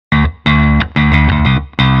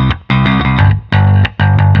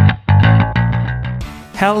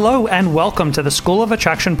Hello and welcome to the School of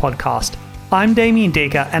Attraction podcast. I'm Damien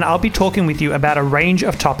Deeker and I'll be talking with you about a range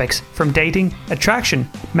of topics from dating, attraction,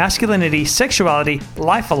 masculinity, sexuality,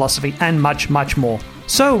 life philosophy, and much, much more.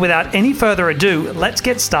 So without any further ado, let's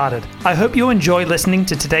get started. I hope you enjoy listening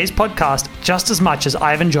to today's podcast just as much as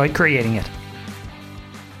I've enjoyed creating it.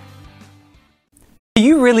 Are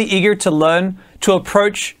you really eager to learn to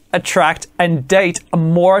approach, attract, and date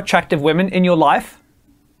more attractive women in your life?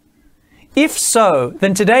 If so,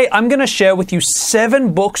 then today I'm going to share with you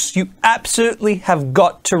 7 books you absolutely have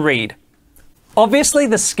got to read. Obviously,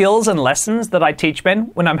 the skills and lessons that I teach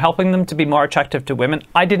men when I'm helping them to be more attractive to women,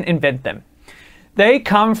 I didn't invent them. They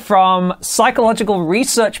come from psychological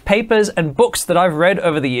research papers and books that I've read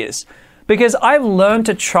over the years, because I've learned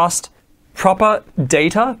to trust proper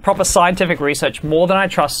data, proper scientific research more than I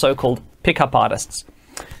trust so-called pickup artists.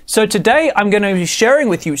 So today I'm going to be sharing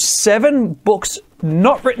with you 7 books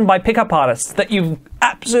not written by pickup artists that you've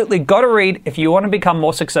absolutely got to read if you want to become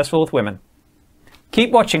more successful with women.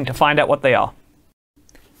 Keep watching to find out what they are.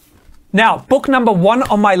 Now, book number 1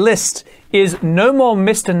 on my list is No More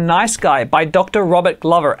Mr. Nice Guy by Dr. Robert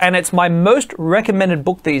Glover, and it's my most recommended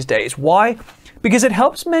book these days. Why? Because it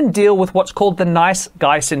helps men deal with what's called the nice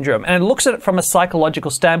guy syndrome, and it looks at it from a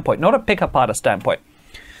psychological standpoint, not a pickup artist standpoint.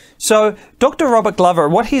 So Dr. Robert Glover,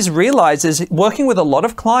 what he's realized is working with a lot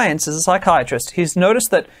of clients as a psychiatrist, he's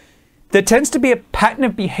noticed that there tends to be a pattern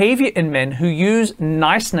of behavior in men who use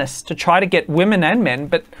niceness to try to get women and men,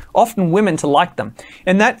 but often women, to like them.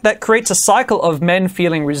 And that creates a cycle of men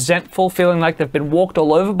feeling resentful, feeling like they've been walked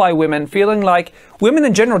all over by women, feeling like women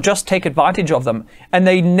in general just take advantage of them, and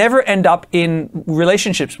they never end up in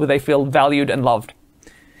relationships where they feel valued and loved.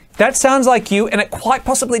 That sounds like you, and it quite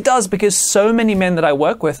possibly does, because so many men that I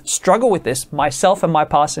work with struggle with this, myself and my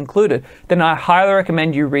past included. Then I highly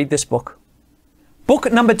recommend you read this book.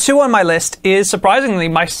 Book number 2 on my list is, surprisingly,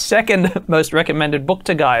 my second most recommended book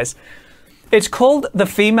to guys. It's called The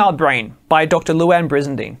Female Brain by Dr. Louann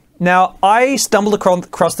Brizendine. Now, I stumbled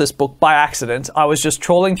across this book by accident. I was just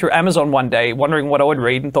trawling through Amazon one day, wondering what I would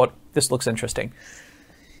read, and thought, this looks interesting.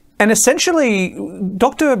 And essentially,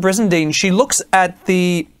 Dr. Brizendine, she looks at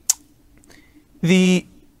the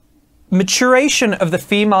maturation of the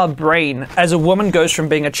female brain as a woman goes from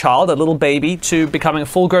being a child, a little baby, to becoming a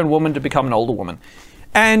full-grown woman, to become an older woman.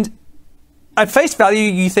 And at face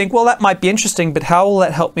value, you think, well, that might be interesting, but how will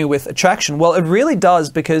that help me with attraction? Well, it really does,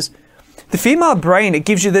 because the female brain, it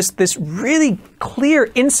gives you this really clear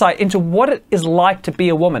insight into what it is like to be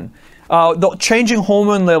a woman. The changing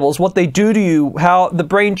hormone levels, what they do to you, how the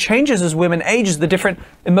brain changes as women ages, the different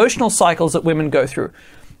emotional cycles that women go through.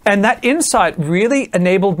 And that insight really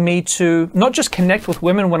enabled me to not just connect with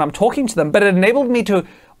women when I'm talking to them, but it enabled me to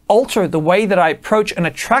alter the way that I approach and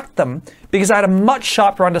attract them, because I had a much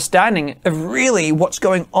sharper understanding of really what's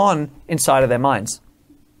going on inside of their minds.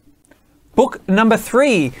 Book number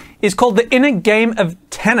 3 is called The Inner Game of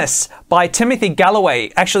Tennis by Timothy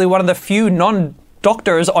Galloway, actually one of the few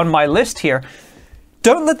non-doctors on my list here.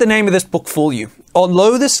 Don't let the name of this book fool you.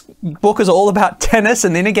 Although this book is all about tennis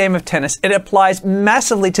and the inner game of tennis, it applies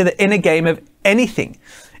massively to the inner game of anything,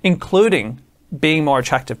 including being more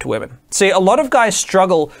attractive to women. See, a lot of guys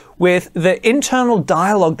struggle with the internal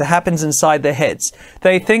dialogue that happens inside their heads.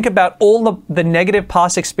 They think about all the negative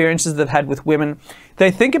past experiences they've had with women. They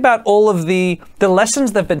think about all of the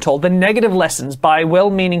lessons they've been told, the negative lessons by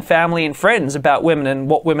well-meaning family and friends about women and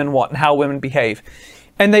what women want and how women behave.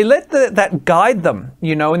 And they let that guide them,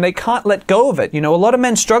 and they can't let go of it. A lot of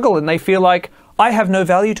men struggle and they feel like, I have no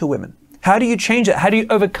value to women. How do you change it? How do you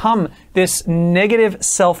overcome this negative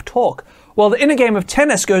self-talk? Well, The Inner Game of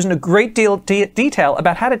Tennis goes into great detail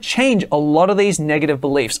about how to change a lot of these negative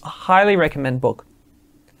beliefs. A highly recommend book.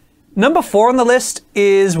 Number 4 on the list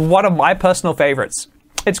is one of my personal favorites.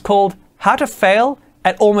 It's called How to Fail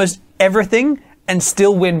at Almost Everything and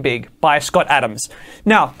Still Win Big by Scott Adams.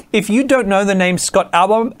 Now, if you don't know the name Scott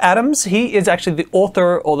Adams, he is actually the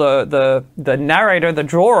author or the narrator, the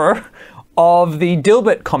drawer of the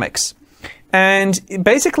Dilbert comics. And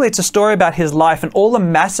basically it's a story about his life and all the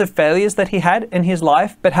massive failures that he had in his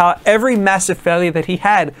life, but how every massive failure that he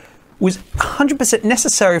had was 100%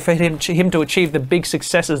 necessary for him to achieve the big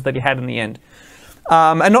successes that he had in the end.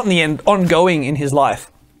 And not in the end, ongoing in his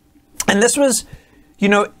life. And this was,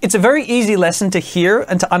 it's a very easy lesson to hear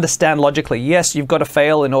and to understand logically. Yes, you've got to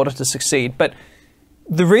fail in order to succeed. But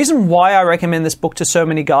the reason why I recommend this book to so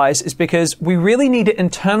many guys is because we really need to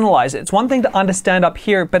internalize it. It's one thing to understand up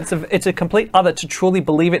here, but it's a complete other to truly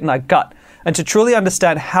believe it in our gut and to truly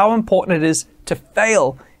understand how important it is to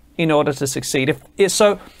fail in order to succeed.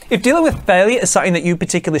 If dealing with failure is something that you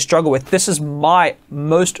particularly struggle with, this is my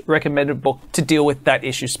most recommended book to deal with that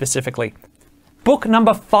issue specifically. Book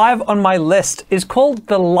number 5 on my list is called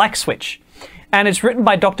The Like Switch, and it's written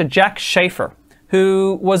by Dr. Jack Schafer,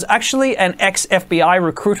 who was actually an ex-FBI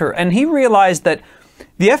recruiter, and he realized that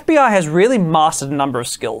the FBI has really mastered a number of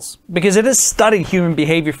skills because it has studied human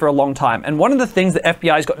behavior for a long time. And one of the things the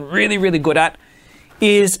FBI has gotten really, really good at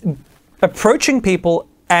is approaching people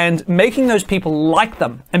and making those people like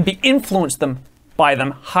them and be influenced by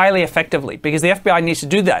them highly effectively, because the FBI needs to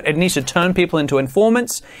do that. It needs to turn people into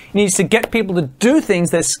informants. It needs to get people to do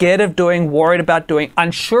things they're scared of doing, worried about doing,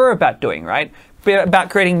 unsure about doing, right?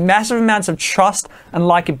 About creating massive amounts of trust and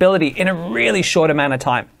likability in a really short amount of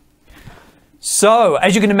time. So,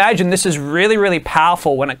 as you can imagine, this is really, really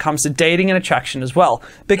powerful when it comes to dating and attraction as well.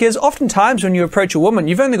 Because oftentimes when you approach a woman,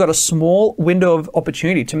 you've only got a small window of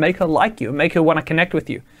opportunity to make her like you and make her want to connect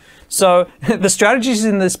with you. So, the strategies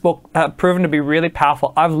in this book have proven to be really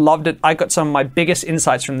powerful. I've loved it. I got some of my biggest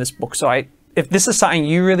insights from this book. So, if this is something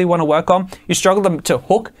you really want to work on, you struggle to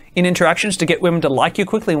hook in interactions to get women to like you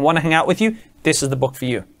quickly and want to hang out with you, this is the book for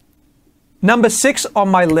you. Number 6 on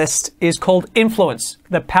my list is called Influence,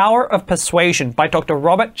 The Power of Persuasion by Dr.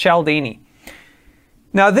 Robert Cialdini.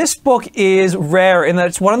 Now, this book is rare in that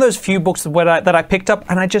it's one of those few books that I picked up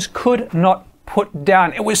and I just could not put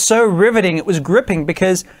down. It was so riveting, it was gripping,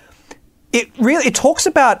 because it talks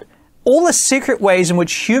about all the secret ways in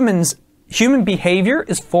which human behavior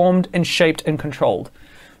is formed and shaped and controlled.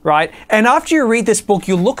 Right? And after you read this book,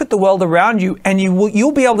 you look at the world around you and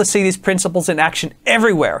you'll be able to see these principles in action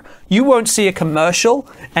everywhere. You won't see a commercial,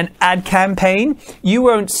 an ad campaign. You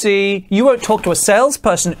won't talk to a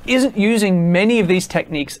salesperson who isn't using many of these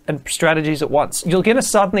techniques and strategies at once. You're going to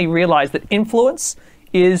suddenly realize that influence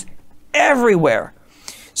is everywhere.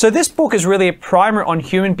 So this book is really a primer on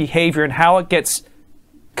human behavior and how it gets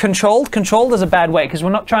controlled. Controlled is a bad way because we're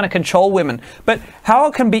not trying to control women, but how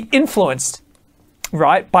it can be influenced,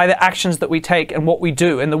 right, by the actions that we take and what we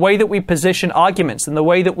do and the way that we position arguments and the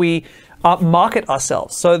way that we market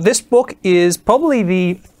ourselves. So this book is probably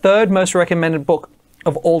the 3rd most recommended book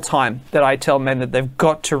of all time that I tell men that they've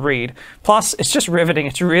got to read. Plus, it's just riveting.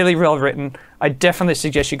 It's really well written. I definitely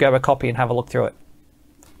suggest you grab a copy and have a look through it.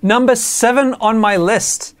 Number 7 on my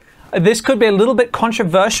list. This could be a little bit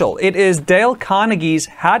controversial. It is Dale Carnegie's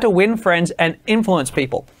How to Win Friends and Influence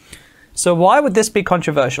People. So why would this be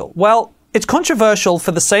controversial? Well, it's controversial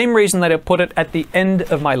for the same reason that I put it at the end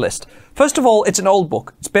of my list. First of all, it's an old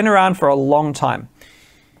book. It's been around for a long time.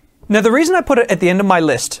 Now, the reason I put it at the end of my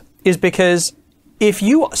list is because if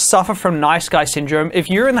you suffer from nice guy syndrome, if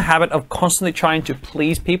you're in the habit of constantly trying to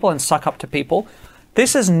please people and suck up to people,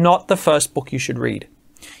 this is not the first book you should read.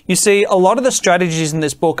 You see, a lot of the strategies in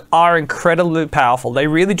this book are incredibly powerful. They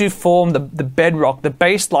really do form the bedrock, the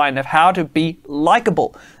baseline of how to be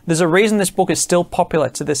likable. There's a reason this book is still popular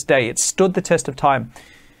to this day. It's stood the test of time.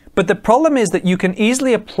 But the problem is that you can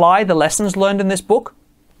easily apply the lessons learned in this book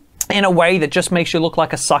in a way that just makes you look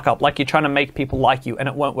like a suck-up, like you're trying to make people like you, and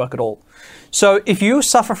it won't work at all. So if you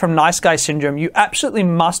suffer from nice guy syndrome, you absolutely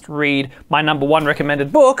must read my number 1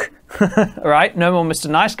 recommended book, right? No More Mr.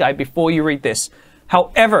 Nice Guy, before you read this.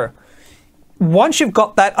 However, once you've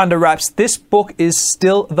got that under wraps, this book is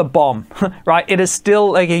still the bomb, right? It is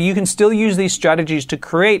still, you can still use these strategies to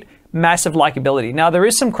create massive likability. Now, there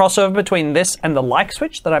is some crossover between this and The Like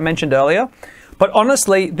Switch that I mentioned earlier, but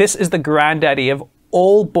honestly, this is the granddaddy of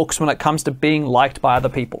all books when it comes to being liked by other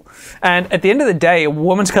people. And at the end of the day, a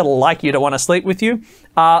woman's got to like you to want to sleep with you.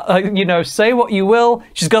 Say what you will,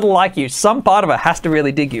 she's got to like you. Some part of her has to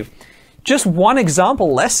really dig you. Just one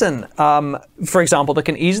example lesson, for example, that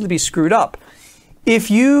can easily be screwed up.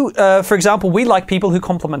 If you, for example, we like people who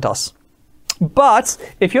compliment us. But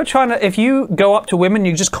if you go up to women,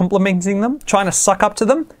 you're just complimenting them, trying to suck up to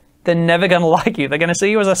them, they're never going to like you. They're going to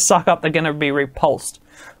see you as a suck up. They're going to be repulsed.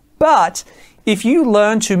 But if you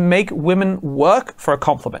learn to make women work for a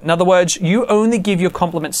compliment, in other words, you only give your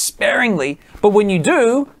compliments sparingly, but when you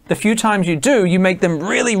do, the few times you do, you make them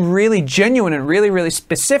really, really genuine and really, really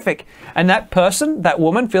specific. And that person, that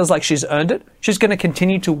woman, feels like she's earned it. She's going to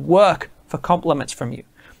continue to work for compliments from you.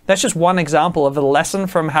 That's just one example of a lesson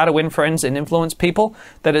from How to Win Friends and Influence People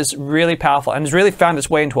that is really powerful and has really found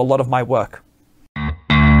its way into a lot of my work.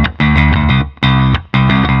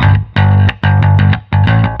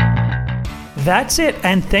 That's it,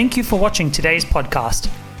 and thank you for watching today's podcast.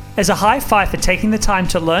 As a high five for taking the time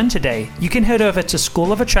to learn today, you can head over to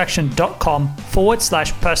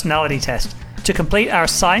schoolofattraction.com/personality test to complete our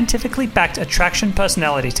scientifically backed attraction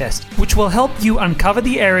personality test, which will help you uncover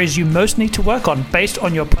the areas you most need to work on based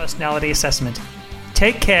on your personality assessment.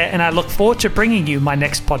 Take care, and I look forward to bringing you my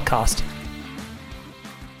next podcast.